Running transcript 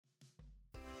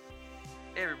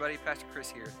Hey everybody, Pastor Chris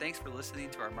here. Thanks for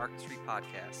listening to our Market Street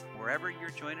podcast. Wherever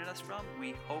you're joining us from,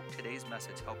 we hope today's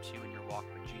message helps you in your walk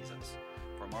with Jesus.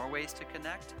 For more ways to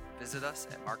connect, visit us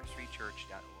at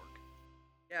marketstreetchurch.org.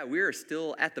 Yeah, we are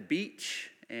still at the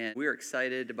beach, and we're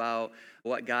excited about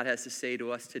what God has to say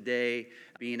to us today,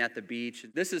 being at the beach.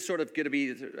 This is sort of going to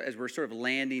be, as we're sort of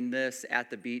landing this At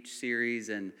the Beach series,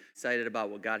 and excited about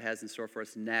what God has in store for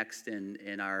us next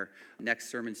in our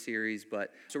next sermon series.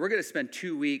 So we're going to spend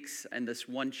 2 weeks in this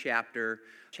one chapter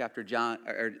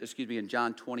in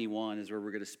John 21 is where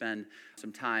we're going to spend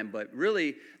some time. But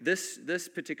really, this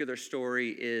particular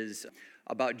story is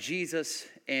about Jesus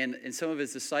and some of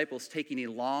his disciples taking a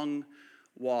long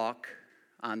walk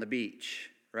on the beach,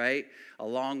 right? A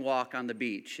long walk on the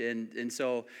beach. And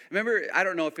so, remember, I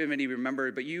don't know if anybody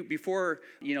remember, but before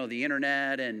the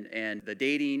internet and the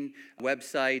dating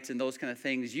websites and those kind of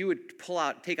things, you would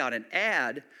take out an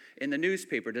ad in the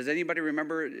newspaper. Does anybody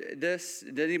remember this?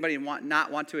 Did anybody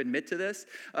not want to admit to this?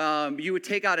 You would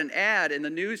take out an ad in the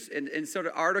news and sort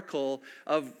of article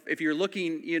of if you're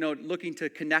looking to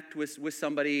connect with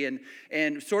somebody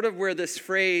and sort of where this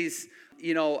phrase,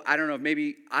 I don't know,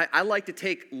 maybe I like to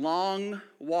take long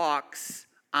walks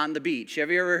on the beach.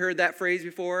 Have you ever heard that phrase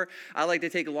before? I like to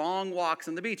take long walks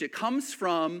on the beach. It comes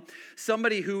from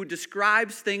somebody who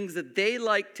describes things that they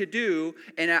like to do,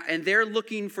 and they're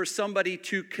looking for somebody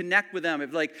to connect with them.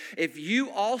 If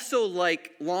you also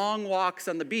like long walks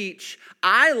on the beach,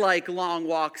 I like long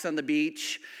walks on the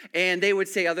beach, and they would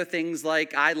say other things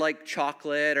like, I like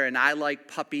chocolate, and I like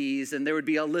puppies, and there would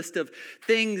be a list of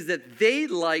things that they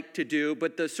like to do,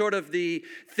 but the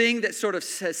thing that sort of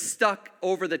has stuck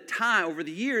over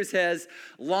the years has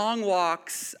long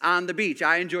walks on the beach.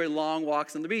 I enjoy long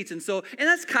walks on the beach. And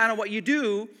that's kind of what you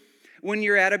do when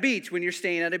you're at a beach, when you're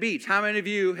staying at a beach. How many of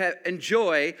you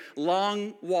enjoy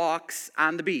long walks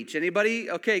on the beach? Anybody?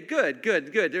 Okay, good.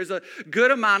 There's a good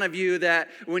amount of you that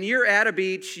when you're at a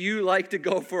beach, you like to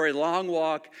go for a long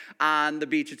walk on the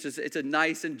beach. It's a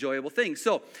nice, enjoyable thing.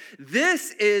 So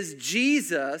this is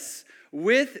Jesus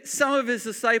with some of his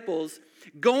disciples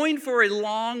going for a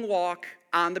long walk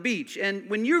on the beach. And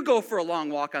when you go for a long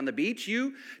walk on the beach,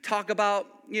 you talk about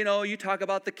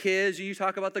the kids, you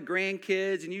talk about the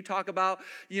grandkids, and you talk about,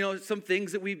 some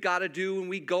things that we've got to do when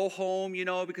we go home,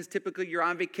 because typically you're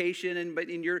on vacation but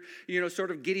you're,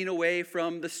 sort of getting away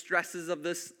from the stresses of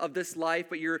this life.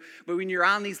 But when you're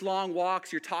on these long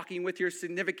walks, you're talking with your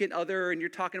significant other, and you're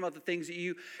talking about the things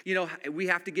that we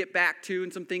have to get back to,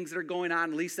 and some things that are going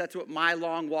on. At least that's what my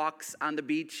long walks on the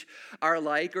beach are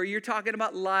like. Or you're talking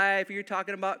about life, or you're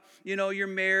talking about, your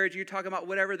marriage, you're talking about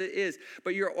whatever that is.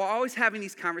 But you're always having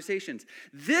these conversations.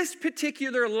 This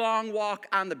particular long walk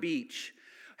on the beach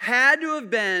had to have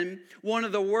been one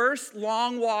of the worst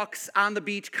long walks on the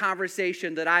beach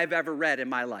conversation that I've ever read in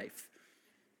my life.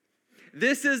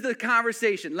 This is the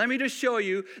conversation. Let me just show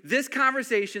you this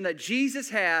conversation that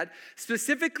Jesus had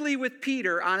specifically with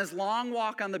Peter on his long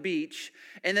walk on the beach.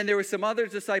 And then there were some other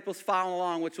disciples following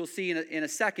along, which we'll see in a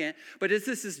second. But this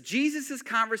is Jesus'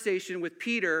 conversation with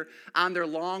Peter on their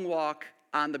long walk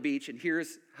on the beach, and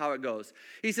here's how it goes.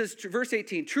 He says, verse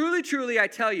 18, "Truly, truly, I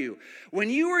tell you, when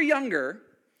you were younger,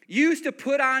 you used to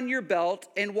put on your belt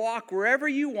and walk wherever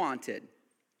you wanted.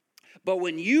 But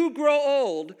when you grow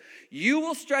old, you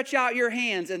will stretch out your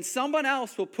hands, and someone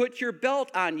else will put your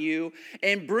belt on you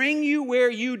and bring you where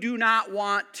you do not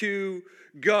want to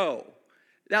go."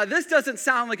 Now, this doesn't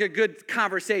sound like a good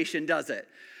conversation, does it?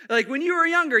 Like when you were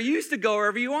younger, you used to go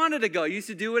wherever you wanted to go. You used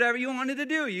to do whatever you wanted to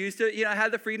do. You used to,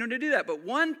 have the freedom to do that. But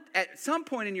at some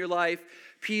point in your life,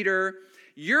 Peter,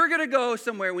 you're going to go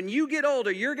somewhere. When you get older,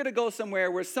 you're going to go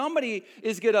somewhere where somebody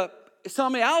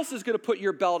else is going to put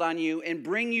your belt on you and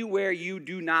bring you where you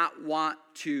do not want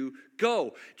to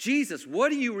go. Jesus,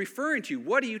 what are you referring to?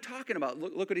 What are you talking about?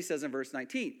 Look what he says in verse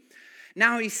 19.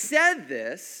 Now he said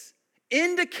this,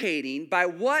 indicating by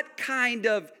what kind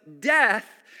of death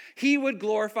he would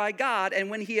glorify God. And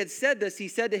when he had said this, he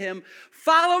said to him,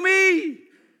 "Follow me."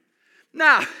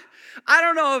 Now, I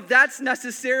don't know if that's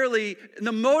necessarily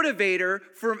the motivator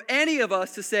for any of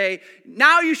us to say,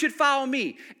 now you should follow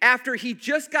me, after he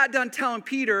just got done telling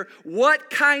Peter what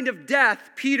kind of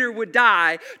death Peter would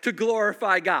die to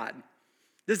glorify God.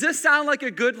 Does this sound like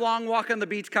a good long walk on the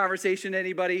beach conversation to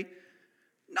anybody?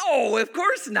 No, of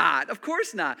course not. Of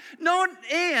course not. No,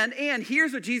 and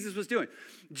here's what Jesus was doing.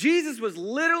 Jesus was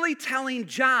literally telling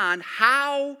John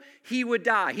how he would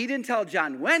die. He didn't tell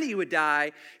John when he would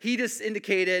die. He just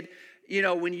indicated,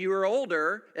 when you were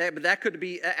older, but that could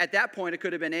be, at that point, it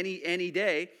could have been any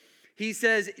day. He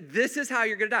says, this is how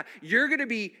you're going to die. You're going to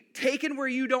be taken where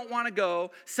you don't want to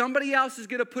go. Somebody else is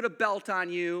going to put a belt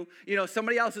on you.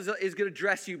 Somebody else is going to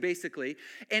dress you, basically.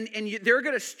 And they're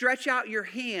going to stretch out your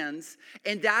hands,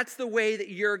 and that's the way that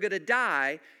you're going to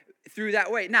die, through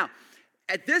that way. Now,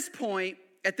 at this point,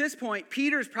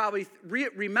 Peter's probably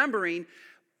remembering,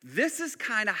 this is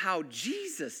kind of how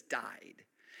Jesus died.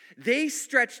 They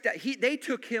stretched out, they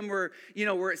took him where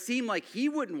it seemed like he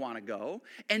wouldn't want to go,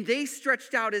 and they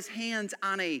stretched out his hands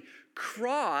on a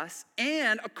cross,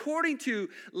 and according to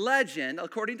legend,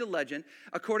 according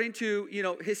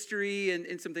to history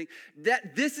and something,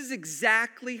 that this is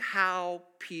exactly how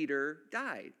Peter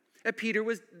died.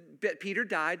 Peter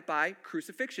died by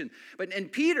crucifixion.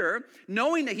 And Peter,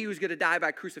 knowing that he was going to die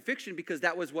by crucifixion because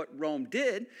that was what Rome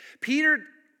did, Peter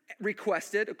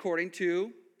requested, according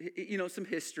to some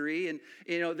history, and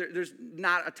there's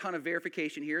not a ton of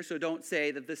verification here, so don't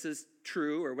say that this is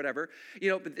true or whatever,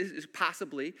 but this is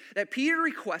possibly that Peter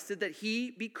requested that he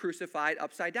be crucified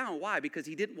upside down. Why? Because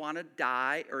he didn't want to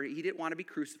die, or he didn't want to be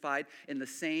crucified in the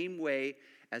same way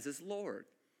as his Lord.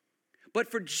 But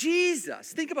for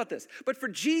Jesus, think about this, but for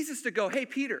Jesus to go, hey,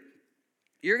 Peter,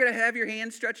 you're going to have your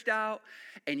hands stretched out,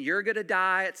 and you're going to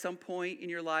die at some point in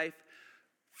your life.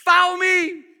 Follow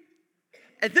me.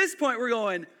 At this point, we're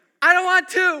going, I don't want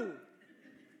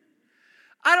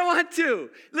to.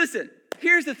 Listen,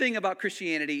 here's the thing about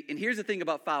Christianity, and here's the thing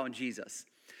about following Jesus.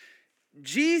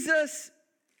 Jesus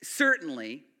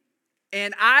certainly,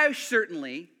 and I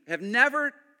certainly, have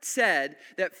never said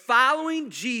that following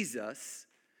Jesus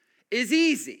is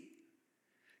easy.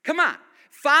 Come on.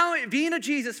 Being a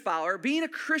Jesus follower, being a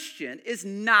Christian is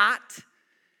not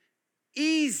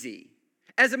easy.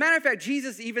 As a matter of fact,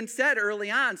 Jesus even said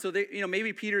early on, so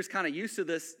maybe Peter's kind of used to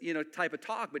this, type of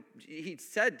talk, but he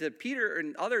said to Peter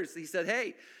and others, he said,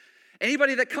 hey,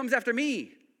 anybody that comes after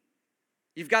me,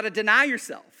 you've got to deny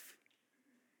yourself.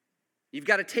 You've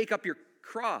got to take up your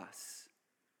cross,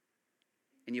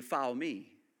 and you follow me.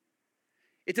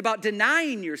 It's about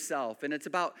denying yourself, and it's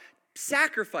about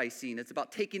sacrificing. It's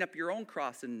about taking up your own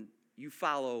cross, and you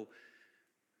follow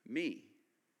me.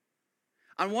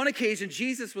 On one occasion,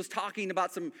 Jesus was talking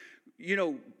about some,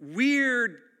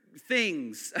 weird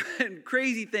things and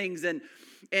crazy things,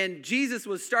 and Jesus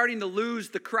was starting to lose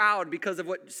the crowd because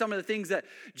of some of the things that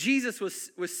Jesus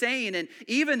was saying, and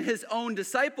even his own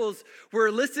disciples were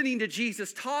listening to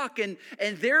Jesus talk, and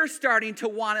they're starting to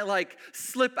want to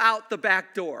slip out the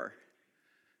back door.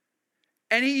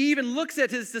 And he even looks at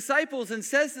his disciples and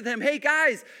says to them, hey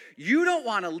guys, you don't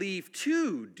want to leave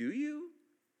too, do you?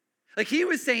 He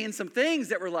was saying some things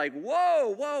that were like, whoa,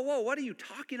 what are you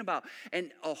talking about?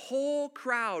 And a whole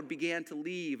crowd began to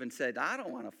leave and said, I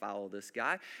don't want to follow this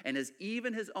guy. And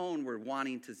even his own were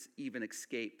wanting to even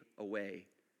escape away.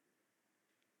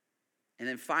 And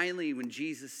then finally, when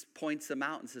Jesus points them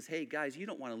out and says, hey guys, you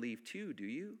don't want to leave too, do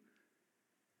you?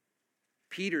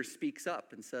 Peter speaks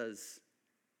up and says,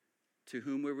 to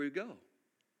whom will we go?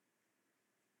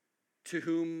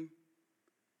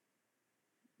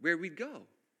 Where we'd go?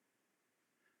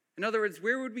 In other words,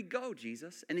 where would we go,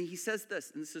 Jesus? And he says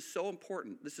this, and this is so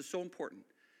important.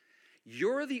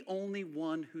 You're the only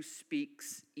one who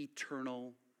speaks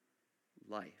eternal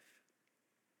life.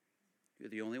 You're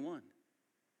the only one.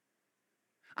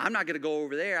 I'm not going to go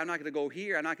over there. I'm not going to go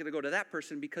here. I'm not going to go to that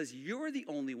person, because you're the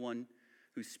only one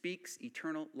who speaks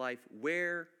eternal life.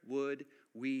 Where would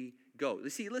we go?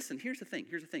 See, listen, here's the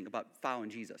thing about following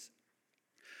Jesus.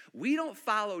 We don't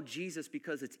follow Jesus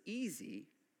because it's easy.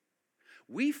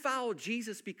 We follow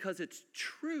Jesus because it's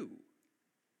true.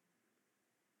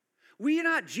 We're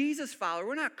not Jesus followers.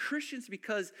 We're not Christians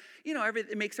because,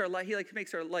 it makes our life, he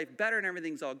makes our life better and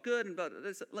everything's all good.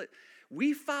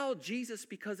 We follow Jesus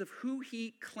because of who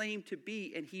he claimed to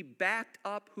be, and he backed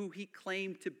up who he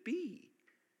claimed to be.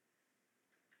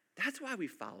 That's why we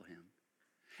follow him.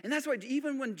 And that's why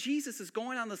even when Jesus is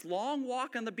going on this long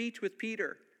walk on the beach with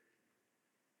Peter,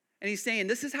 and he's saying,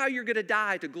 this is how you're going to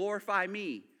die to glorify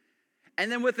me. And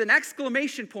then with an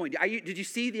exclamation point, did you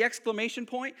see the exclamation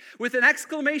point? With an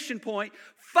exclamation point,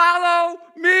 follow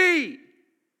me.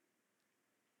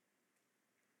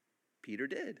 Peter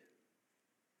did.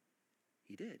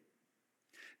 He did.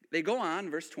 They go on,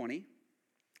 verse 20.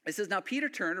 It says, now Peter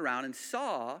turned around and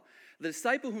saw the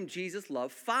disciple whom Jesus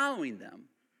loved following them,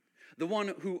 the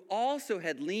one who also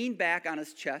had leaned back on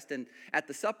his chest and at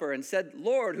the supper and said,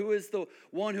 Lord, who is the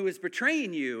one who is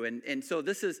betraying you? And so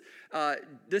this is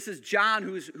John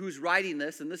who's writing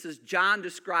this, and this is John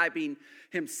describing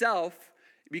himself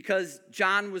because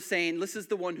John was saying, this is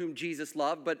the one whom Jesus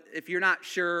loved, but if you're not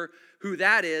sure who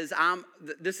that is,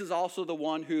 this is also the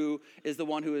one who is,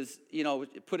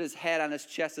 put his head on his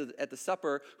chest at the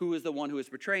supper, who is the one who is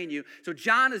betraying you. So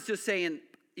John is just saying,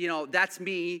 that's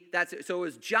me. So it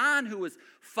was John who was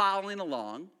following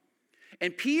along,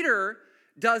 and Peter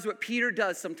does what Peter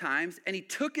does sometimes, and he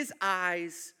took his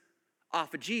eyes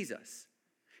off of Jesus.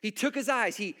 He took his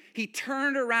eyes, he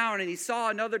turned around and he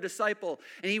saw another disciple,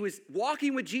 and he was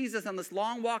walking with Jesus on this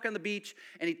long walk on the beach,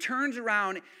 and he turns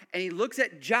around and he looks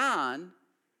at John,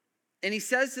 and he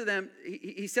says to them,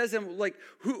 like,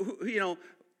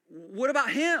 what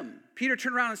about him? Peter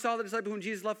turned around and saw the disciple whom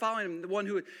Jesus loved following him, the one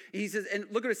who, he says, and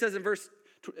look what it says in verse,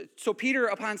 so Peter,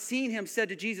 upon seeing him, said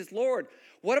to Jesus, Lord,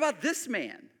 what about this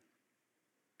man?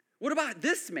 What about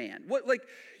this man?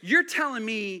 You're telling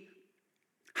me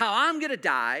how I'm going to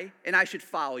die and I should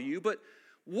follow you, but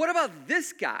what about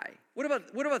this guy? What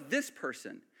about this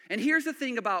person? And here's the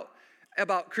thing about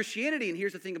Christianity, and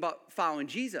here's the thing about following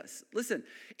Jesus. Listen,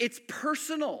 it's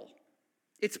personal.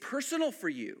 It's personal for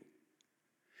you.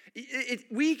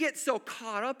 We get so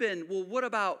caught up in, well, what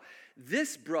about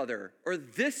this brother or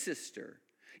this sister?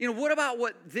 What about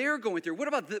what they're going through? What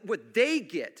about what they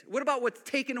get? What about what's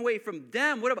taken away from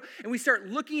them? And we start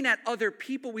looking at other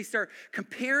people. We start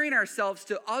comparing ourselves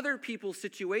to other people's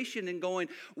situation and going,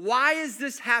 why is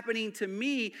this happening to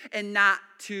me and not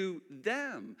to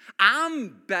them?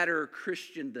 I'm better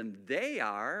Christian than they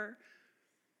are.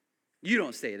 You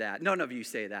don't say that. None of you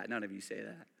say that. None of you say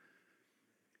that.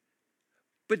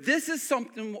 But this is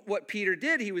something what Peter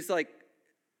did. He was like,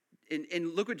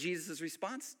 and look what Jesus'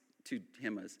 response to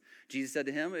him is. Jesus said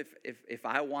to him, if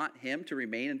I want him to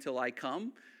remain until I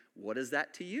come, what is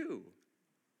that to you?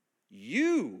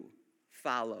 You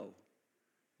follow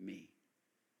me.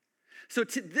 So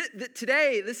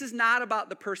today, this is not about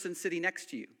the person sitting next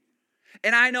to you.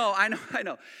 And I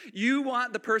know. You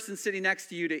want the person sitting next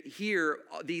to you to hear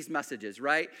these messages,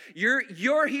 right?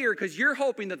 You're here because you're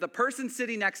hoping that the person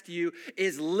sitting next to you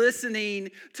is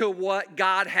listening to what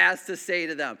God has to say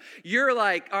to them. You're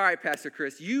like, all right, Pastor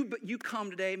Chris, you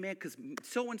come today, man, because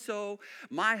so-and-so,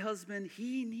 my husband,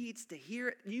 he needs to hear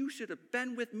it. You should have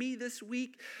been with me this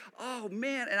week. Oh,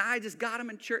 man, and I just got him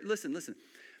in church. Listen.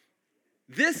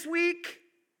 This week,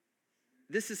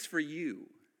 this is for you.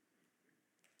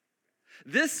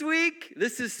 This week,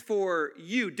 this is for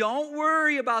you. Don't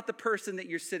worry about the person that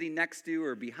you're sitting next to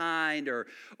or behind, or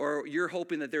you're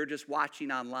hoping that they're just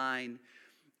watching online.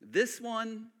 This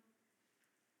one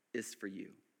is for you.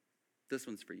 This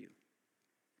one's for you.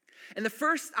 And the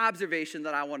first observation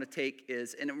that I want to take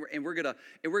is, and we're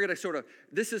gonna sort of,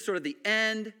 this is sort of the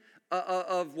end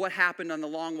of what happened on the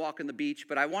long walk on the beach,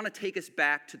 but I want to take us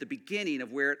back to the beginning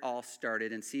of where it all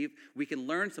started and see if we can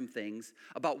learn some things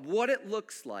about what it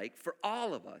looks like for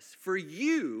all of us, for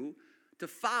you to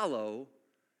follow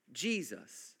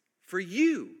Jesus, for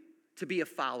you to be a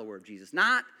follower of Jesus.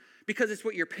 Not because it's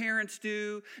what your parents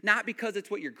do, not because it's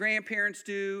what your grandparents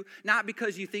do, not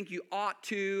because you think you ought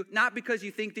to, not because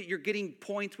you think that you're getting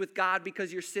points with God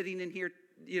because you're sitting in here,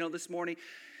 this morning.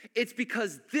 It's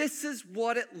because this is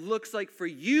what it looks like for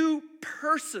you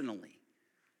personally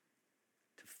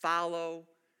to follow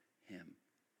him.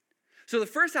 So the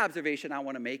first observation I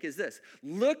want to make is this.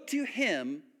 Look to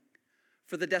him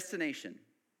for the destination.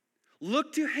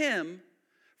 Look to him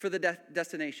for the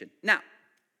destination. Now,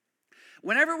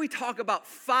 whenever we talk about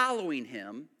following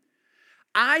him,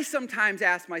 I sometimes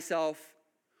ask myself,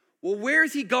 well,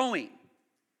 where's he going?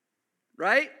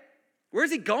 Right?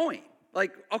 Where's he going?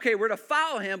 Like, okay, we're to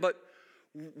follow him, but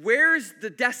where's the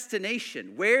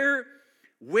destination? Where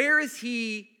is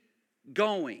he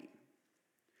going?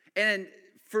 And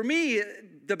for me,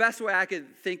 the best way I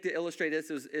could think to illustrate this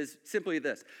is simply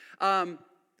this.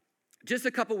 Just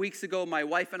a couple weeks ago, my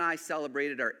wife and I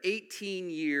celebrated our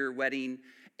 18-year wedding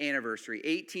anniversary.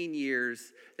 18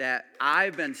 years that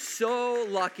I've been so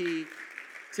lucky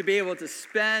to be able to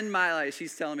spend my life.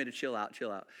 She's telling me to chill out.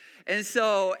 And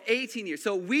so 18 years.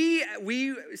 So we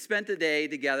spent the day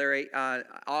together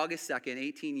August 2nd,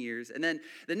 18 years. And then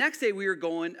the next day we were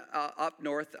going up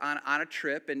north on a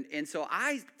trip. And so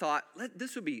I thought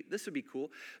this would be cool.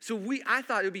 So I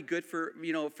thought it would be good for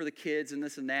the kids and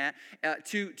this and that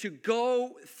to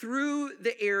go through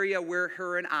the area where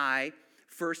her and I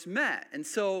first met. And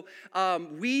so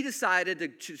we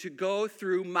decided to go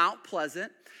through Mount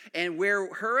Pleasant, and where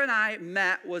her and I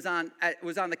met was on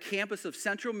the campus of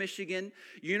Central Michigan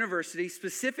University,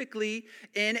 specifically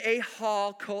in a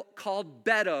hall called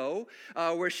Beto,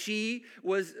 where she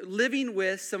was living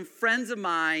with some friends of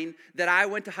mine that I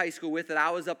went to high school with, that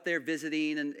I was up there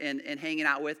visiting and hanging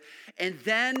out with. And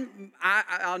then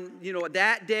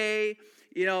that day,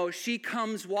 she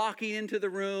comes walking into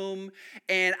the room,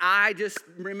 and I just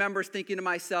remember thinking to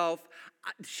myself,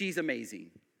 she's amazing.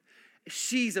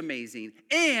 She's amazing.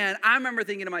 And I remember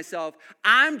thinking to myself,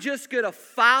 I'm just going to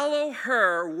follow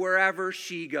her wherever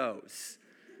she goes.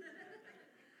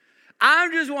 I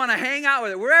just want to hang out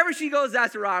with her. Wherever she goes,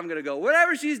 that's where I'm going to go.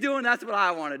 Whatever she's doing, that's what I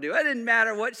want to do. It didn't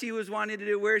matter what she was wanting to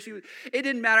do, where she was. It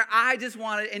didn't matter. I just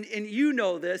wanted, and you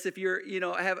know this, if you're,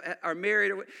 are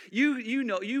married, or you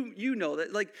know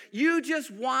that, like, you just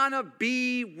want to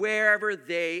be wherever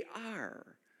they are.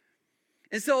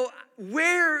 And so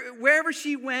wherever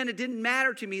she went, it didn't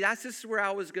matter to me. That's just where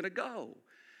I was going to go.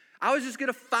 I was just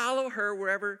going to follow her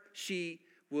wherever she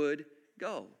would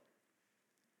go.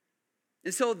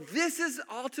 And so this is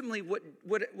ultimately what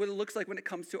it looks like when it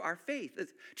comes to our faith.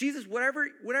 It's, Jesus,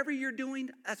 whatever you're doing,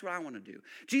 that's what I want to do.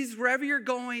 Jesus, wherever you're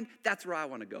going, that's where I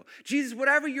want to go. Jesus,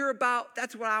 whatever you're about,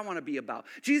 that's what I want to be about.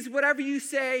 Jesus, whatever you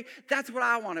say, that's what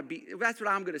I want to be. That's what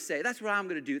I'm going to say. That's what I'm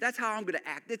going to do. That's how I'm going to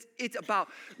act. It's about,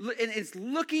 and it's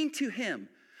looking to him.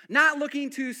 Not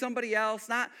looking to somebody else,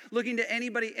 not looking to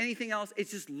anything else. It's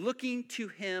just looking to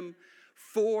him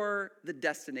for the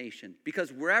destination.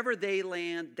 Because wherever they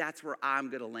land, that's where I'm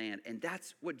going to land. And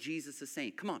that's what Jesus is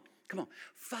saying. Come on.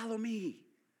 Follow me.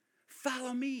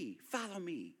 Follow me.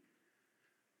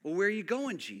 Well, where are you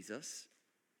going, Jesus?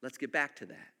 Let's get back to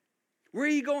that. Where are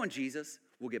you going, Jesus?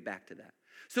 We'll get back to that.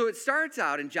 So it starts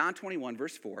out in John 21,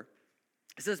 verse 4.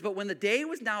 It says, but when the day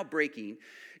was now breaking,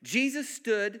 Jesus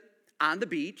stood on the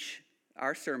beach,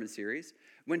 our sermon series.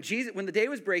 When the day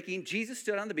was breaking, Jesus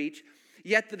stood on the beach.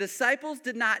 Yet the disciples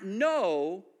did not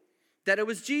know that it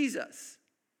was Jesus.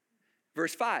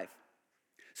 Verse 5.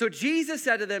 So Jesus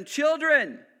said to them,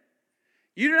 children,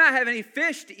 you do not have any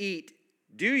fish to eat,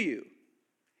 do you?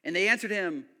 And they answered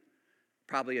him,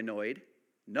 probably annoyed,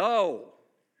 no.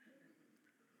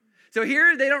 So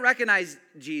here they don't recognize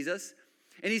Jesus.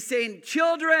 And he's saying,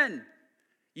 children,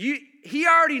 he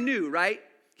already knew, right?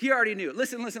 He already knew.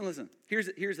 Listen. Here's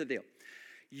the deal.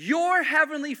 Your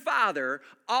heavenly Father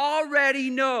already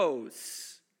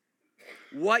knows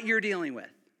what you're dealing with.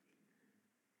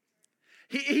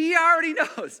 He already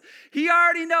knows. He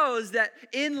already knows that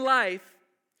in life,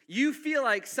 you feel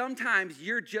like sometimes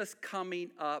you're just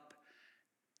coming up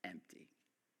empty.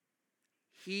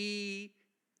 He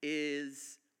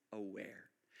is aware.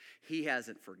 He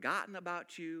hasn't forgotten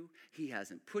about you. He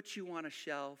hasn't put you on a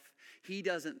shelf.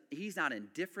 He's not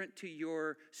indifferent to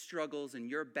your struggles and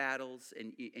your battles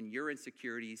and your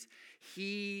insecurities.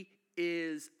 He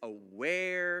is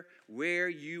aware where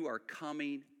you are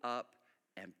coming up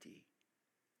empty.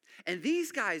 And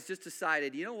these guys just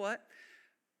decided, you know what?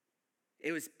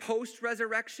 It was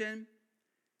post-resurrection.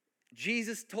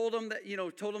 Jesus told them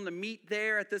to meet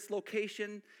there at this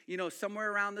location,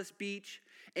 somewhere around this beach.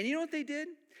 And you know what they did?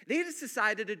 They just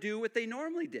decided to do what they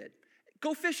normally did.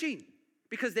 Go fishing,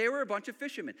 because they were a bunch of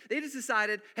fishermen. They just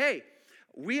decided, hey,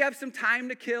 we have some time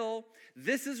to kill.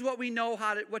 This is what we know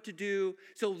what to do.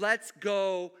 So let's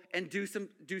go and do some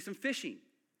fishing.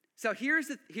 So here's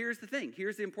the thing.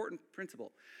 Here's the important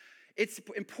principle. It's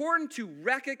important to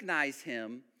recognize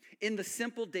him in the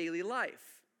simple daily life.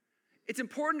 It's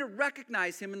important to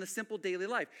recognize him in the simple daily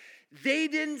life. They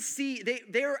didn't see,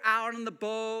 they were out on the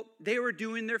boat, they were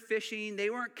doing their fishing, they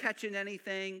weren't catching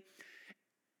anything,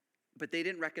 but they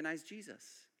didn't recognize Jesus.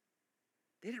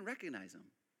 They didn't recognize him.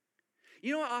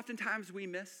 You know what oftentimes we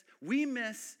miss? We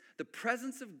miss the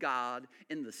presence of God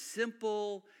in the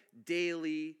simple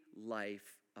daily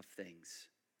life of things.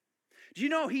 Do you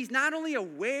know he's not only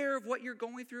aware of what you're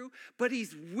going through, but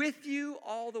he's with you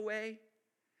all the way?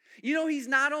 You know, he's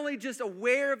not only just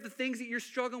aware of the things that you're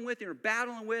struggling with or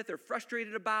battling with or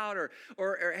frustrated about or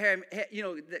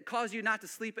that cause you not to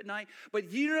sleep at night, but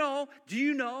do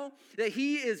you know that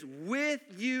he is with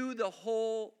you the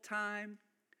whole time?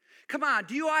 Come on,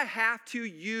 do I have to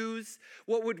use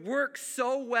what would work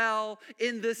so well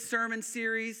in this sermon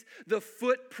series, the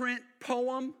footprint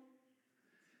poem?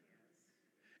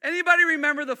 Anybody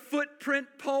remember the footprint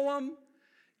poem?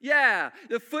 Yeah,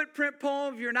 the footprint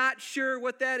poem, if you're not sure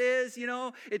what that is,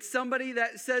 it's somebody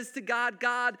that says to God,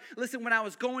 God, listen, when I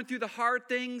was going through the hard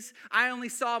things, I only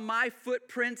saw my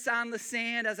footprints on the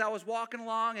sand as I was walking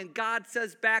along, and God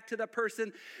says back to the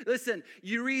person, listen,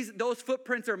 those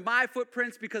footprints are my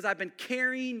footprints because I've been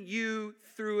carrying you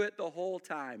through it the whole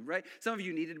time, right? Some of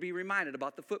you needed to be reminded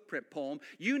about the footprint poem.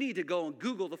 You need to go and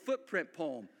Google the footprint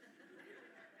poem.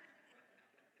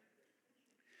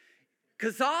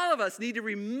 Because all of us need to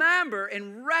remember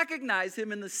and recognize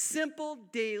him in the simple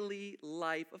daily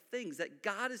life of things. That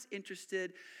God is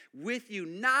interested with you,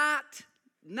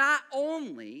 not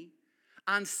only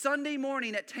on Sunday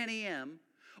morning at 10 a.m.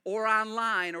 or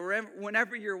online or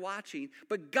whenever you're watching,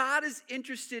 but God is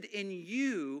interested in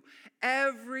you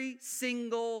every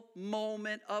single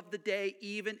moment of the day,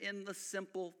 even in the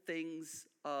simple things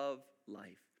of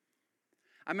life.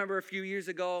 I remember a few years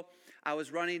ago, I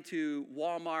was running to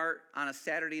Walmart on a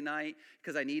Saturday night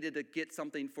because I needed to get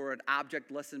something for an object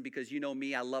lesson because you know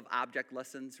me, I love object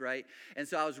lessons, right? And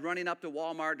so I was running up to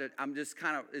Walmart.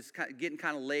 It's getting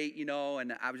kind of late,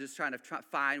 and I was just trying to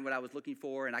find what I was looking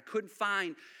for, and I couldn't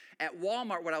find at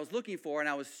Walmart what I was looking for, and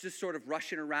I was just sort of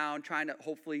rushing around trying to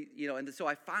hopefully, and so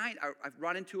I've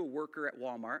run into a worker at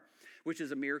Walmart, which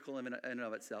is a miracle in and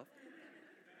of itself.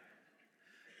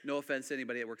 No offense to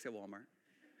anybody that works at Walmart.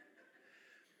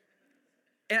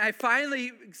 And I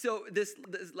finally,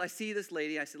 I see this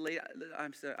lady. I said, "Lady,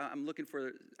 I'm looking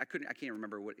for." I can't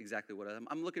remember exactly what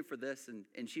I'm looking for this,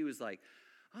 and she was like,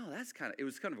 "Oh, it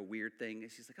was kind of a weird thing."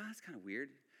 And she's like, "Oh, that's kind of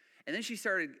weird." And then she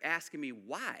started asking me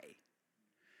why,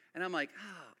 and I'm like,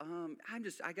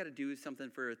 I got to do something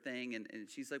for a thing, and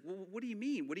she's like, "Well, what do you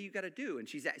mean? What do you got to do?" And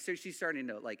she's starting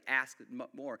to like ask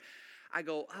more. I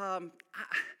go,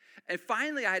 and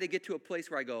finally I had to get to a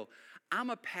place where I go, I'm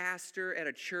a pastor at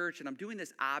a church, and I'm doing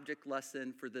this object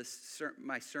lesson for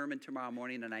my sermon tomorrow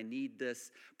morning, and I need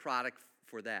this product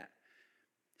for that.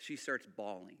 She starts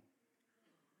bawling.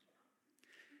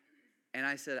 And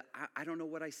I said, I don't know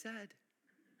what I said.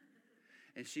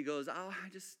 And she goes,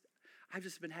 I've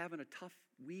just been having a tough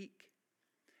week,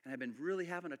 and I've been really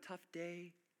having a tough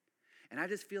day, and I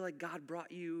just feel like God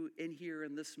brought you in here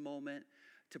in this moment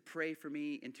to pray for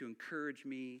me and to encourage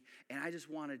me. And I just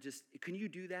want to can you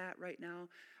do that right now?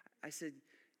 I said,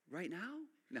 right now?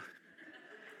 No.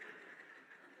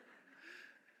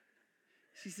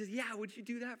 She says, yeah, would you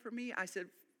do that for me? I said,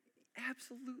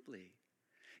 absolutely.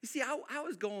 You see, I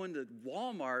was going to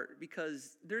Walmart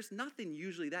because there's nothing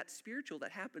usually that spiritual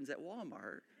that happens at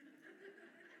Walmart.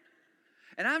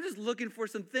 And I'm just looking for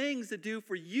some things to do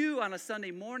for you on a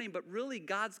Sunday morning, but really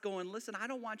God's going, listen, I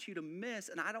don't want you to miss,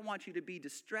 and I don't want you to be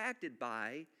distracted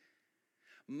by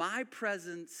my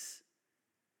presence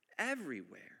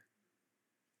everywhere.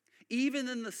 Even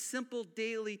in the simple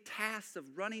daily tasks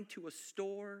of running to a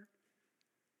store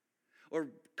or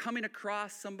coming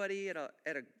across somebody at a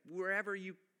wherever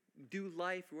you do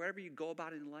life, wherever you go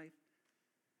about in life.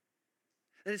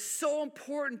 It is so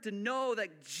important to know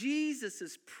that Jesus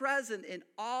is present in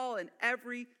all and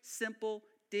every simple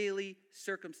daily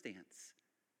circumstance.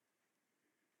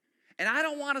 And I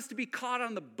don't want us to be caught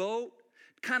on the boat,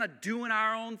 kind of doing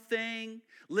our own thing,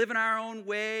 living our own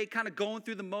way, kind of going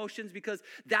through the motions, because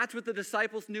that's what the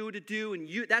disciples knew to do, and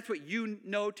that's what you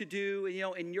know to do,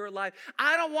 in your life.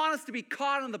 I don't want us to be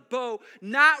caught on the boat,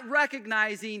 not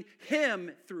recognizing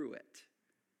him through it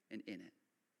and in it.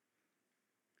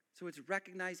 So it's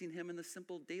recognizing him in the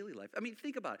simple daily life. I mean,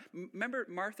 think about it. Remember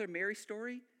Martha and Mary's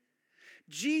story?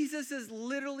 Jesus is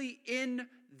literally in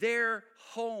their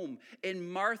home,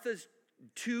 and Martha's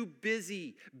too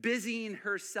busying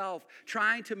herself,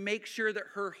 trying to make sure that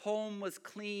her home was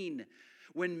clean,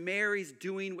 when Mary's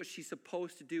doing what she's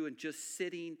supposed to do and just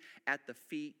sitting at the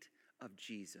feet of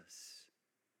Jesus.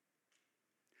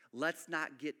 Let's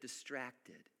not get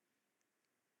distracted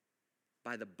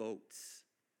by the boats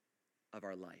of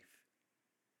our life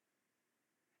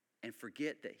and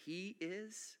forget that he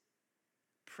is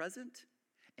present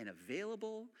and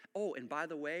available. Oh, and by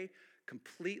the way,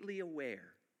 completely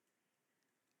aware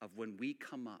of when we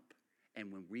come up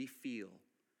and when we feel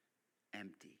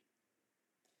empty.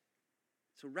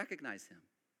 So recognize him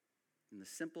in the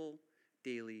simple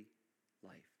daily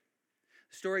life.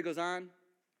 The story goes on,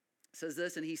 says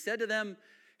this, and he said to them,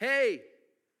 hey,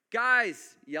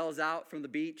 guys, yells out from the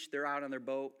beach. They're out on their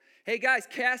boat. Hey, guys,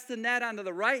 cast the net onto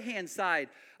the right-hand side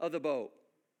of the boat.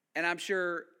 And I'm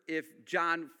sure if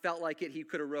John felt like it, he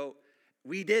could have wrote,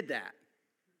 we did that.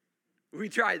 We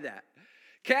tried that.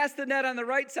 Cast the net on the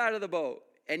right side of the boat,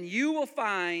 and you will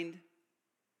find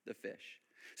the fish.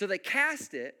 So they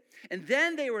cast it, and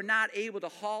then they were not able to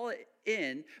haul it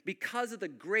in because of the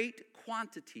great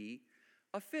quantity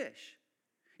a fish.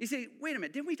 You say, wait a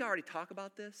minute, didn't we already talk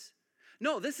about this?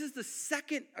 No, this is the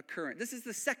second occurrence. This is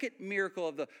the second miracle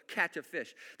of the catch of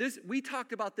fish. We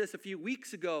talked about this a few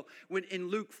weeks ago in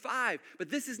Luke 5, but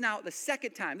this is now the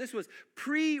second time. This was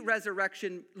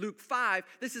pre-resurrection Luke 5.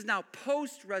 This is now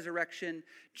post-resurrection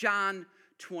John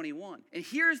 21. And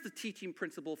here's the teaching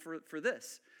principle for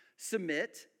this.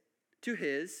 Submit to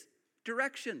his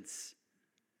directions.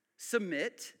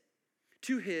 Submit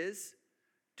to his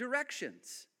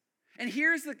directions. And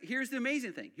here's the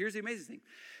amazing thing.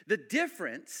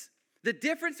 The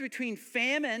difference between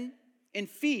famine and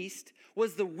feast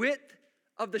was the width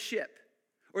of the ship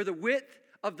or the width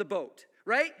of the boat,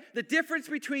 right? The difference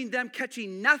between them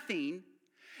catching nothing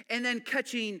and then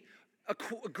catching a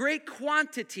great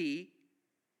quantity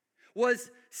was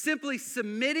simply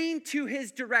submitting to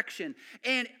his direction.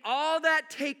 And all that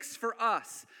takes for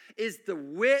us is the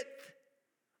width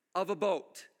of a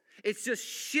boat. It's just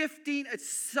shifting, it's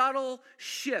subtle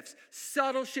shifts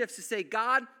to say,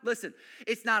 God, listen,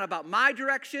 it's not about my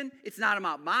direction. It's not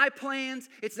about my plans.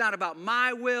 It's not about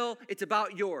my will. It's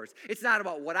about yours. It's not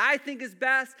about what I think is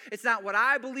best. It's not what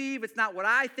I believe. It's not what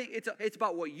I think. It's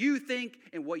about what you think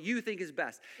and what you think is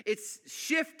best. It's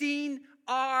shifting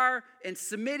and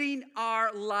submitting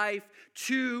our life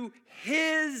to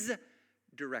his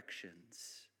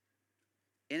directions.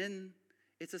 And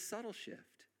it's a subtle shift.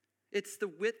 It's the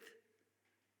width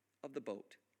of the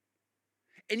boat.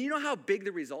 And you know how big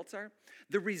the results are?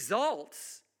 The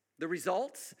results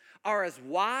are as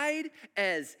wide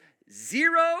as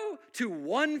 0 to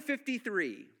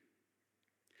 153.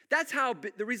 That's how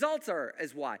the results are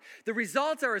as wide. The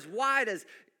results are as wide as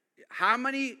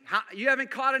you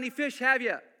haven't caught any fish, have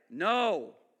you?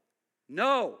 No.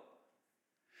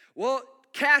 Well,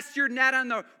 cast your net on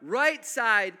the right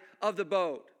side of the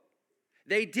boat.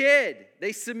 They did.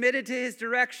 They submitted to his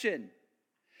direction.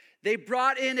 They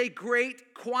brought in a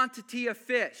great quantity of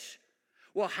fish.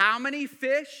 Well, how many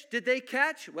fish did they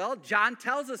catch? Well, John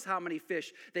tells us how many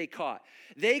fish they caught.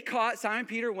 Simon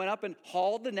Peter went up and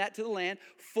hauled the net to the land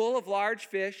full of large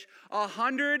fish,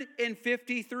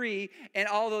 153, and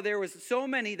although there was so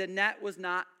many, the net was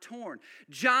not torn.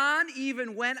 John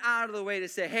even went out of the way to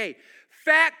say, hey,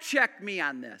 fact check me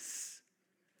on this.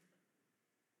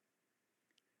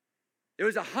 There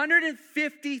was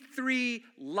 153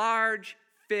 large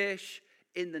fish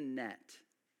in the net.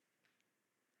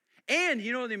 And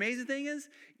you know what the amazing thing is?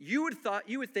 You would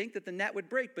think that the net would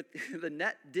break, but the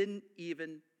net didn't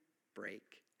even break.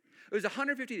 It was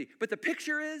 150. But the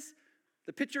picture is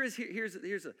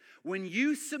here's when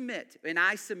you submit, and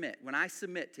I submit, when I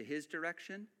submit to his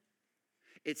direction,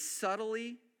 it's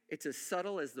as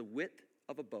subtle as the width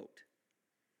of a boat.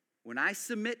 When I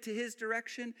submit to his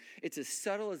direction, it's as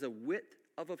subtle as the width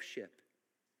of a ship.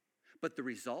 But the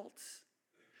results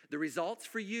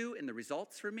for you and the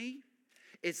results for me,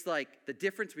 it's like the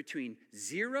difference between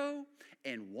 0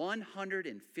 and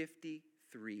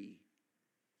 153.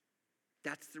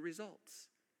 That's the results.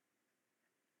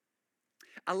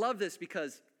 I love this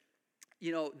because,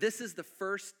 this is the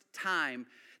first time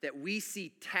that we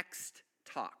see text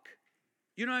talk.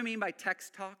 You know what I mean by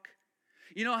text talk?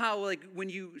 You know how, when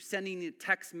you sending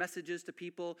text messages to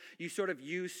people, you sort of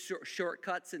use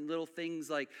shortcuts and little things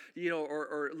like,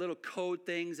 or little code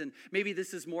things, and maybe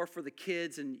this is more for the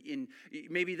kids, and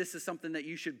maybe this is something that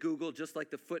you should Google, just like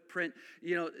the footprint,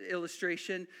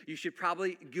 illustration. You should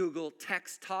probably Google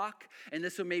text talk, and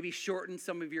this will maybe shorten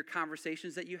some of your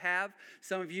conversations that you have.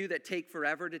 Some of you that take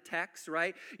forever to text,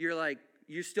 right?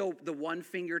 You're still the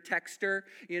one-finger texter,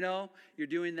 You're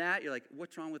doing that. You're like,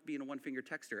 what's wrong with being a one-finger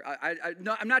texter?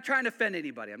 No, I'm not trying to offend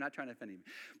anybody.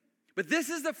 But this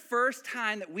is the first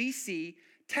time that we see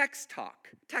text talk.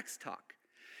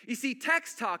 You see,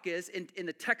 text talk is, in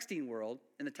the texting world,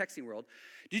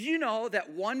 did you know that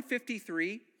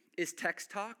 153 is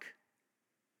text talk?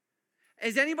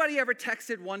 Has anybody ever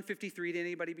texted 153 to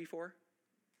anybody before?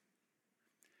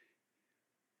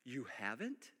 You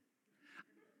haven't?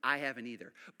 I haven't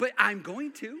either. But I'm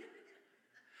going to.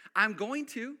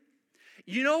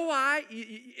 You know why?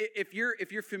 If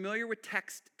you're familiar with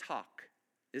text talk,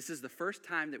 this is the first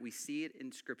time that we see it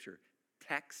in Scripture.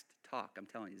 Text talk. I'm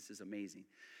telling you, this is amazing.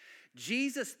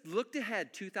 Jesus looked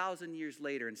ahead 2,000 years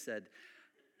later and said,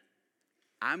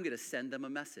 I'm going to send them a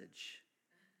message.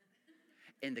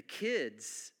 And the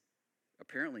kids,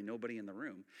 apparently nobody in the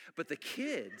room, but the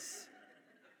kids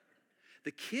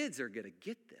are going to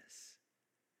get this.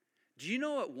 Do you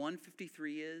know what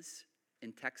 153 is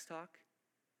in text talk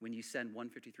when you send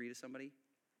 153 to somebody?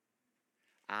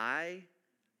 I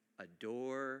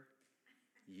adore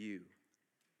you.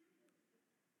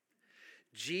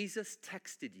 Jesus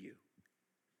texted you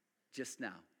just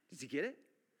now. Did you get it?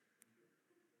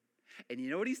 And you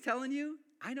know what he's telling you?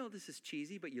 I know this is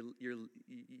cheesy, but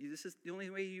this is the only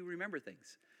way you remember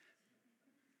things.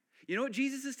 You know what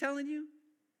Jesus is telling you?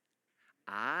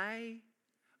 I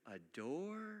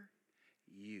adore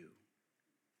you.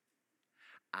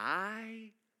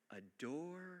 I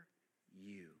adore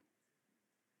you.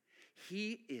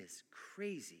 He is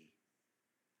crazy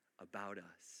about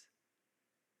us.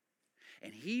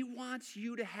 And he wants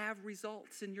you to have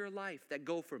results in your life that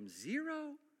go from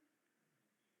 0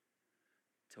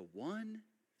 to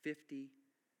 153.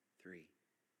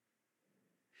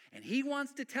 And he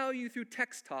wants to tell you through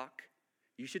text talk,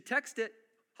 you should text it.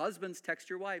 Husbands, text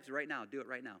your wives right now. Do it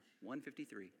right now.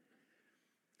 153.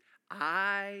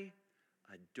 I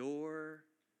adore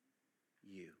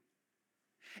you.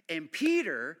 And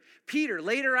Peter,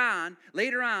 later on,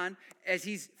 as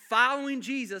he's following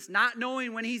Jesus, not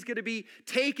knowing when he's going to be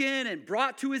taken and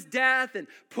brought to his death and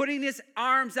putting his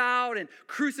arms out and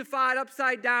crucified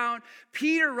upside down,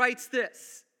 Peter writes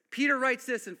this. Peter writes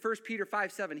this in 1 Peter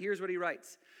 5:7. Here's what he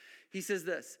writes. He says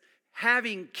this,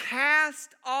 having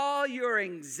cast all your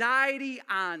anxiety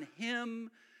on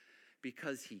him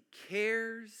because he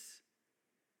cares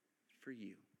for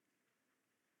you.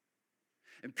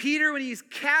 And Peter, when he's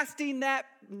casting that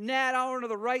net out onto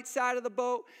the right side of the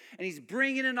boat and he's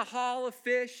bringing in a haul of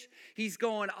fish, he's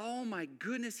going, oh my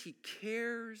goodness, he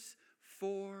cares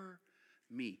for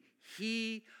me.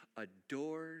 He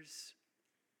adores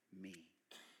me.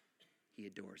 He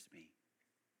adores me.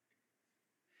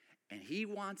 And he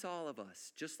wants all of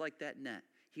us, just like that net,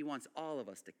 he wants all of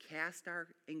us to cast our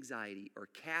anxiety or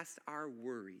cast our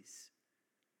worries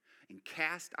and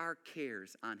cast our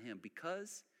cares on him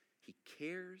because he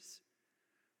cares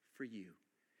for you.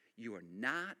 You are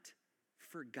not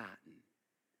forgotten.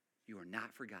 You are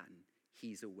not forgotten.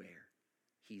 He's aware.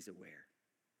 He's aware.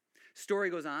 Story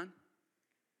goes on. It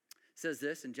says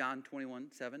this in John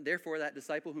 21:7. Therefore, that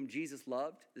disciple whom Jesus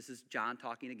loved, this is John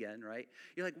talking again, right?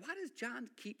 You're like, why does John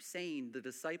keep saying the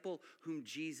disciple whom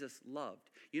Jesus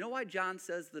loved? You know why John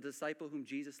says the disciple whom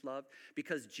Jesus loved?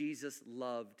 Because Jesus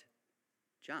loved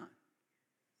John.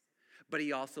 But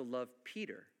he also loved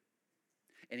Peter.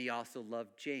 And he also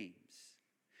loved James.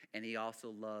 And he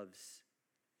also loves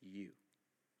you.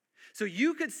 So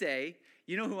you could say,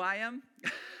 you know who I am?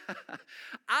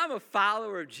 I'm a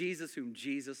follower of Jesus whom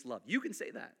Jesus loved. You can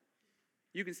say that.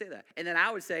 You can say that. And then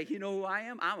I would say, you know who I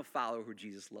am? I'm a follower who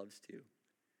Jesus loves too.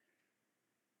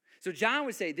 So John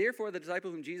would say, therefore the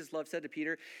disciple whom Jesus loved said to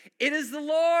Peter, it is the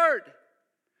Lord.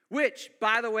 Which,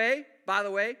 by the way,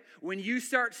 when you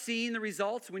start seeing the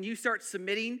results, when you start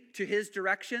submitting to his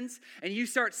directions, and you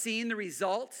start seeing the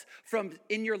results from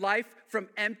in your life from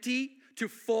empty to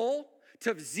full,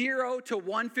 to 0 to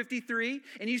 153,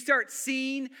 and you start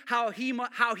seeing how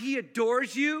he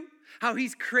adores you, how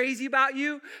he's crazy about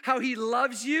you, how he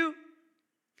loves you,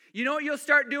 you know what you'll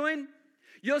start doing?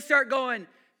 You'll start going,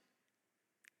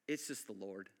 it's just the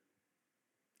Lord.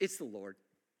 It's the Lord.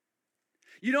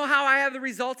 You know how I have the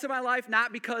results of my life?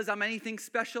 Not because I'm anything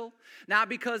special, not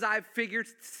because I've figured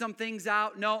some things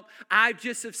out. No, I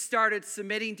just have started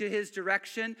submitting to his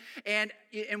direction. And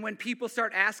when people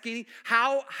start asking,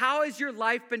 how has your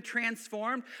life been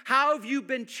transformed? How have you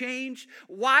been changed?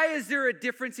 Why is there a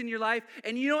difference in your life?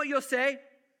 And you know what you'll say?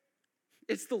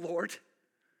 It's the Lord.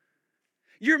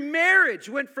 Your marriage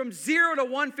went from 0 to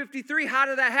 153. How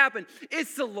did that happen?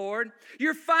 It's the Lord.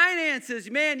 Your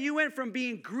finances, man, you went from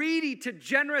being greedy to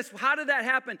generous. How did that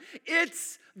happen?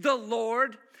 It's the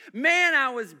Lord. Man, I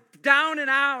was down and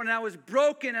out, and I was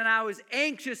broken, and I was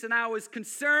anxious, and I was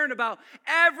concerned about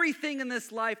everything in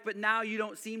this life, but now you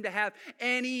don't seem to have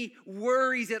any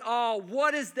worries at all.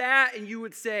 What is that? And you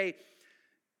would say,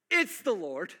 it's the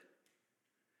Lord.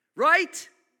 Right?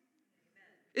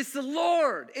 It's the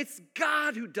Lord. It's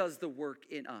God who does the work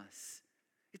in us.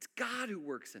 It's God who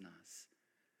works in us.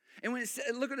 And when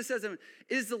look what it says, it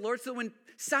is the Lord. So when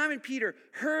Simon Peter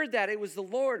heard that it was the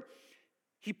Lord,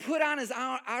 he put on his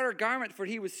outer garment, for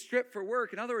he was stripped for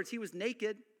work. In other words, he was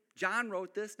naked. John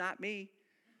wrote this, not me.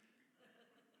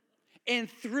 And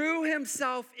threw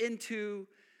himself into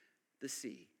the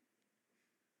sea.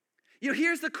 You know,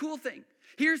 here's the cool thing.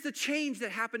 Here's the change that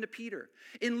happened to Peter.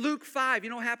 In Luke 5, you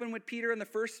know what happened with Peter in the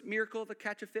first miracle, the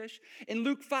catch of fish? In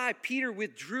Luke 5, Peter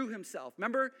withdrew himself.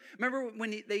 Remember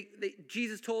when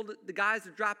Jesus told the guys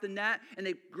to drop the net,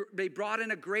 and they brought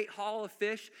in a great haul of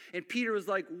fish, and Peter was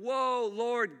like, whoa,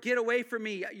 Lord, get away from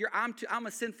me. I'm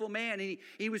a sinful man. And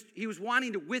he was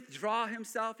wanting to withdraw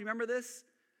himself. You remember this?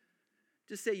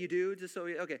 Just say you do, just so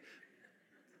okay.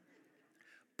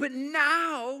 But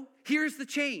now, here's the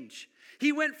change.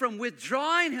 He went from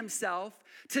withdrawing himself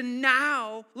to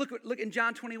now, look in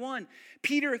John 21,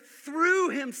 Peter threw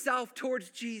himself towards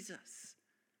Jesus.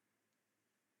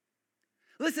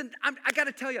 Listen, I got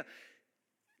to tell you,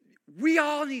 we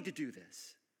all need to do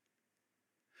this.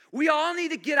 We all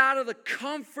need to get out of the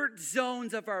comfort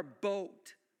zones of our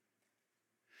boat.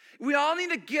 We all need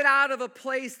to get out of a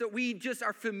place that we just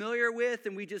are familiar with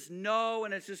and we just know,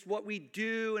 and it's just what we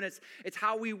do, and it's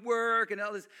how we work and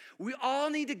all this. We all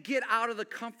need to get out of the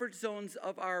comfort zones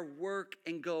of our work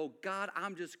and go, God,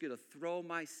 I'm just going to throw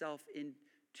myself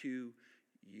into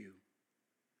you.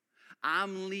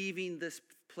 I'm leaving this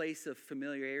place of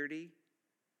familiarity.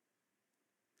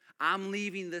 I'm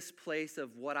leaving this place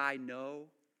of what I know,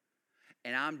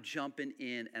 and I'm jumping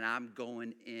in, and I'm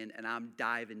going in, and I'm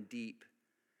diving deep.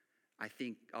 I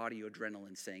think Audio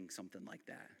Adrenaline saying something like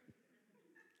that.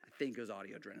 I think it was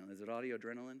Audio Adrenaline. Is it Audio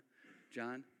Adrenaline,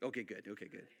 John? Okay, good.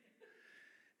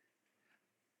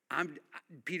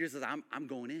 Peter says, I'm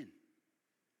going in.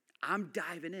 I'm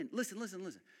diving in. Listen.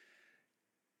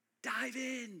 Dive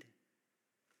in.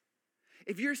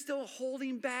 If you're still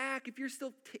holding back, if you're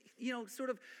still, sort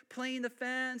of playing the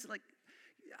fence, like,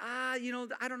 I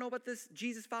don't know about this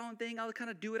Jesus following thing. I'll kind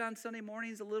of do it on Sunday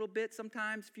mornings a little bit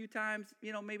sometimes, a few times.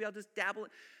 Maybe I'll just dabble.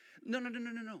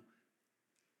 No.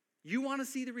 You want to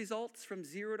see the results from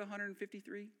 0 to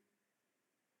 153?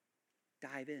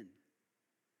 Dive in.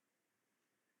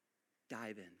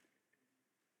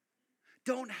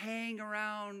 Don't hang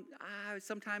around.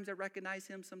 Sometimes I recognize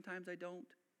him, sometimes I don't.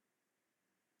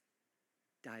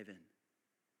 Dive in.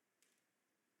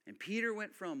 And Peter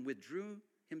went from withdrew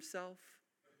himself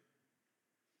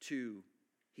to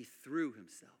he threw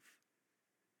himself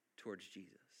towards Jesus.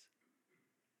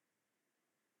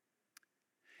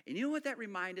 And you know what that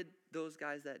reminded those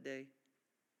guys that day?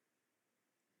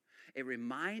 It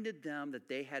reminded them that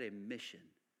they had a mission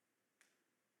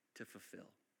to fulfill.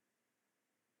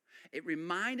 It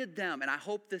reminded them, and I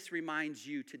hope this reminds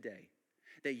you today,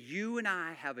 that you and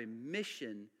I have a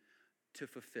mission to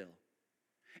fulfill.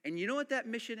 And you know what that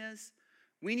mission is?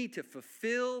 We need to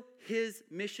fulfill his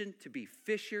mission to be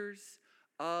fishers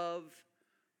of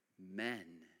men.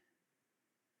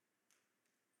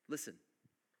 Listen,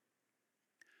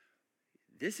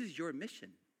 this is your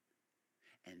mission,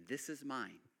 and this is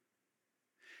mine.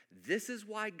 This is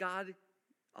why God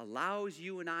allows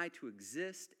you and I to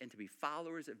exist and to be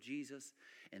followers of Jesus,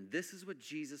 and this is what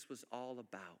Jesus was all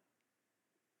about.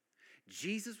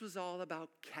 Jesus was all about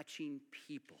catching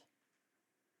people,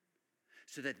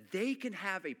 so that they can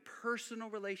have a personal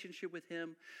relationship with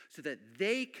him, so that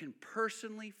they can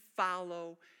personally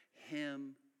follow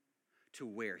him to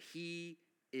where he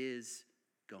is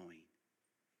going.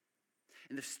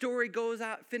 And the story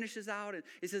finishes out, and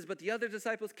it says, but the other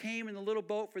disciples came in the little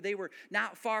boat, for they were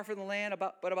not far from the land,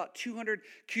 but about 200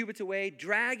 cubits away,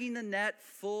 dragging the net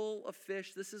full of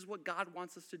fish. This is what God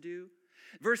wants us to do.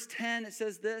 Verse 10, it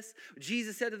says this,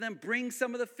 Jesus said to them, bring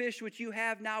some of the fish which you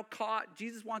have now caught.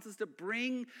 Jesus wants us to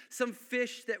bring some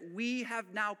fish that we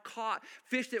have now caught,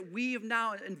 fish that we have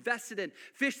now invested in,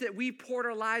 fish that we poured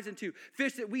our lives into,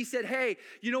 fish that we said, hey,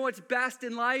 you know what's best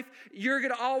in life? You're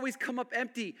going to always come up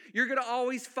empty. You're going to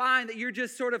always find that you're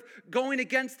just sort of going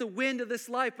against the wind of this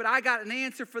life, but I got an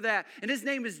answer for that, and his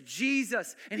name is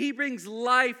Jesus, and he brings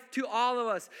life to all of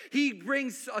us. He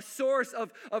brings a source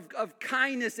of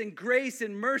kindness and grace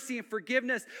and mercy and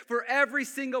forgiveness for every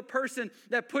single person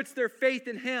that puts their faith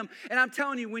in him. And I'm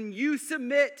telling you, when you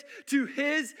submit to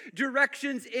his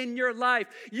directions in your life,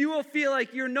 you will feel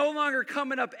like you're no longer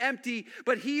coming up empty,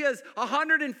 but he is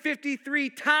 153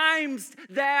 times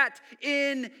that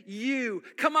in you.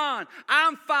 Come on,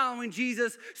 I'm following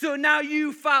Jesus, so now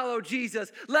you follow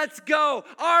Jesus. Let's go.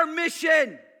 Our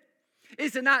mission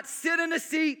is to not sit in the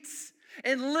seats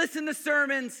and listen to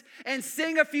sermons and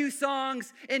sing a few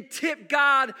songs and tip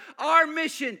God. Our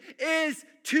mission is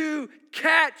to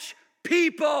catch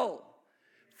people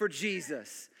for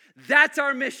Jesus. That's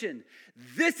our mission.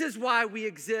 This is why we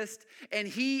exist, and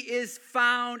he is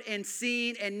found and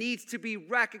seen and needs to be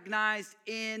recognized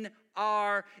in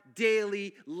our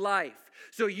daily life.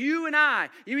 So you and I,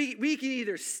 we can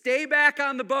either stay back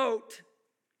on the boat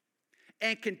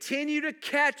and continue to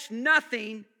catch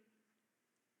nothing,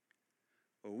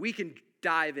 or we can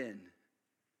dive in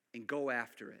and go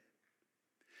after it.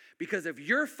 Because if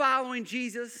you're following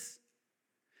Jesus,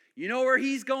 you know where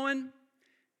he's going?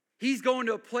 He's going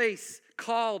to a place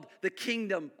called the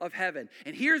kingdom of heaven.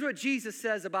 And here's what Jesus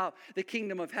says about the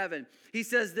kingdom of heaven. He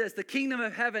says this: the kingdom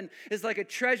of heaven is like a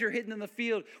treasure hidden in the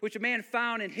field, which a man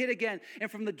found and hid again.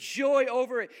 And from the joy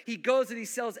over it, he goes and he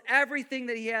sells everything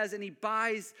that he has and he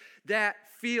buys that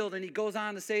field. And he goes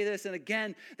on to say this, and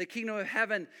again, the kingdom of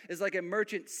heaven is like a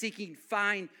merchant seeking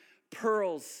fine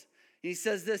pearls. And he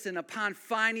says this: and upon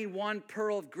finding one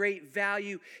pearl of great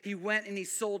value, he went and he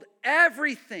sold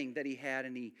everything that he had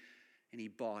and he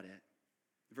bought it.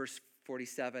 Verse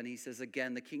 47, he says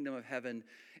again, the kingdom of heaven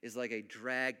is like a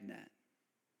dragnet.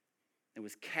 It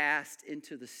was cast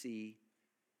into the sea,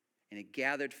 and it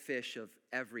gathered fish of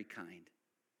every kind.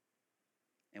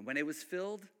 And when it was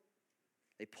filled,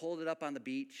 they pulled it up on the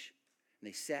beach, and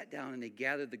they sat down and they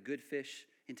gathered the good fish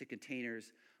into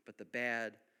containers, but the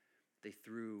bad they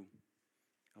threw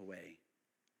away.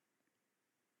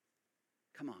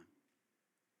 Come on.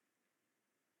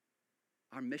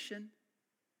 Our mission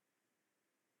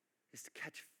is to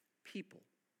catch people.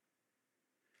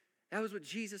 That was what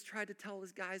Jesus tried to tell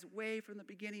his guys way from the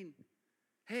beginning.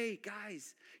 Hey,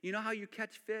 guys, you know how you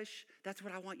catch fish? That's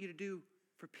what I want you to do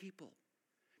for people,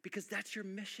 because that's your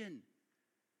mission.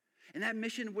 And that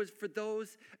mission was for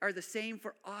those, are the same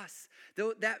for us.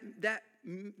 That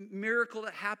miracle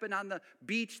that happened on the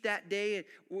beach that day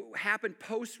happened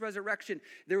post-resurrection.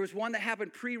 There was one that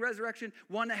happened pre-resurrection,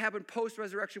 one that happened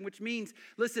post-resurrection, which means,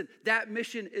 listen, that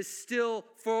mission is still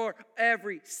for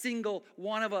every single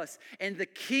one of us. And the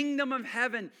kingdom of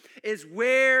heaven is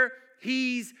where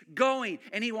he's going.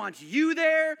 And he wants you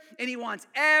there, and he wants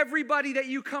everybody that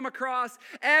you come across,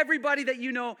 everybody that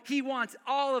you know, he wants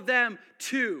all of them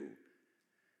too.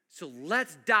 So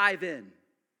let's dive in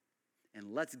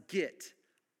and let's get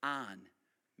on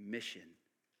mission.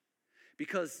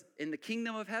 Because in the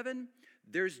kingdom of heaven,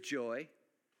 there's joy.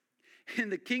 In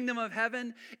the kingdom of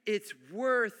heaven, it's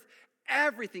worth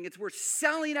everything. It's worth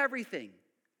selling everything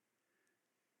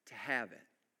to have it.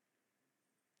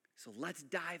 So let's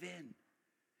dive in,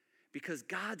 because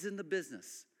God's in the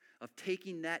business of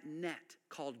taking that net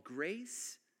called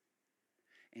grace,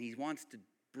 and he wants to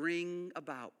bring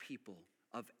about people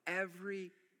of every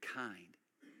kind.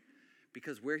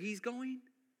 Because where he's going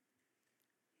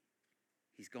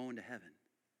to heaven.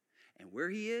 And where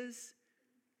he is,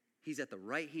 he's at the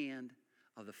right hand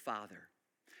of the Father.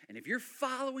 And if you're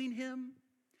following him,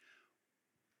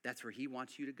 that's where he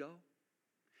wants you to go.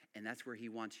 And that's where he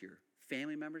wants your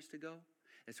family members to go.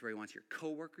 That's where he wants your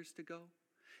coworkers to go.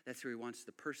 That's where he wants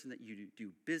the person that you do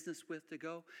business with to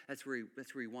go. That's where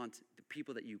he wants the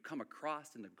people that you come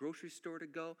across in the grocery store to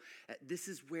go. This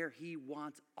is where he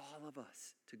wants all of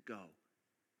us to go.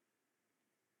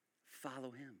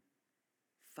 Follow him.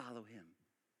 Follow him.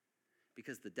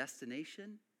 Because the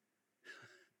destination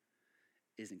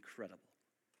is incredible.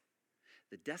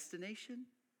 The destination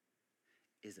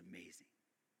is amazing.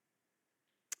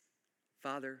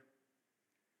 Father,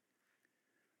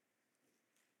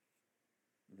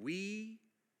 we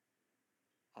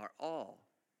are all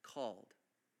called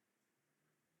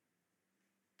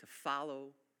to follow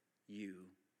you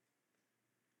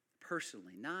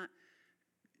personally, not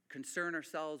concern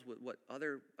ourselves with what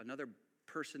another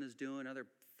person is doing, another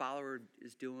follower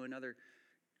is doing, another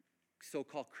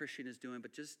so-called Christian is doing,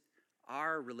 but just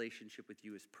our relationship with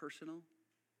you is personal.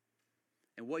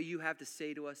 And what you have to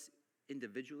say to us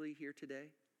individually here today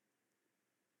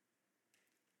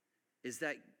is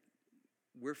that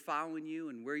we're following you,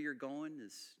 and where you're going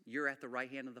is you're at the right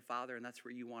hand of the Father, and that's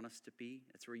where you want us to be.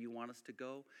 That's where you want us to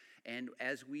go. And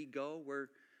as we go,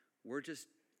 we're just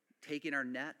taking our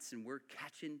nets, and we're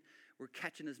catching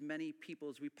as many people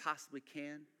as we possibly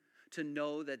can, to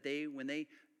know that when they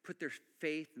put their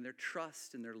faith and their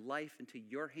trust and their life into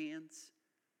your hands,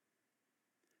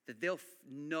 that they'll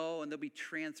know and they'll be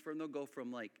transformed. They'll go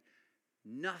from like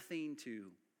nothing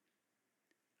to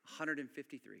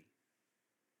 153.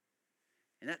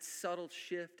 And that subtle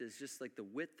shift is just like the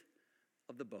width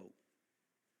of the boat.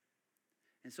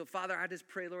 And so, Father, I just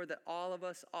pray, Lord, that all of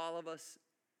us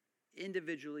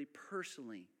individually,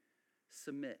 personally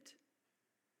submit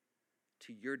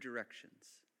to your directions.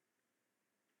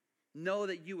 Know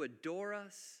that you adore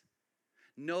us.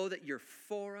 Know that you're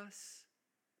for us.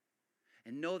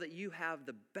 And know that you have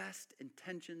the best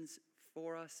intentions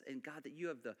for us. And God, that you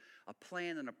have a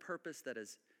plan and a purpose that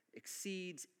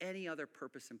exceeds any other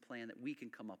purpose and plan that we can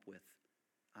come up with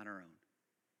on our own.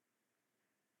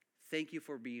 Thank you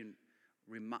for being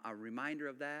a reminder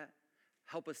of that.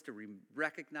 Help us to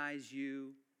recognize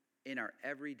you in our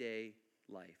everyday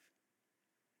life.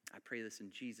 I pray this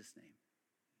in Jesus'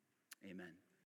 name. Amen.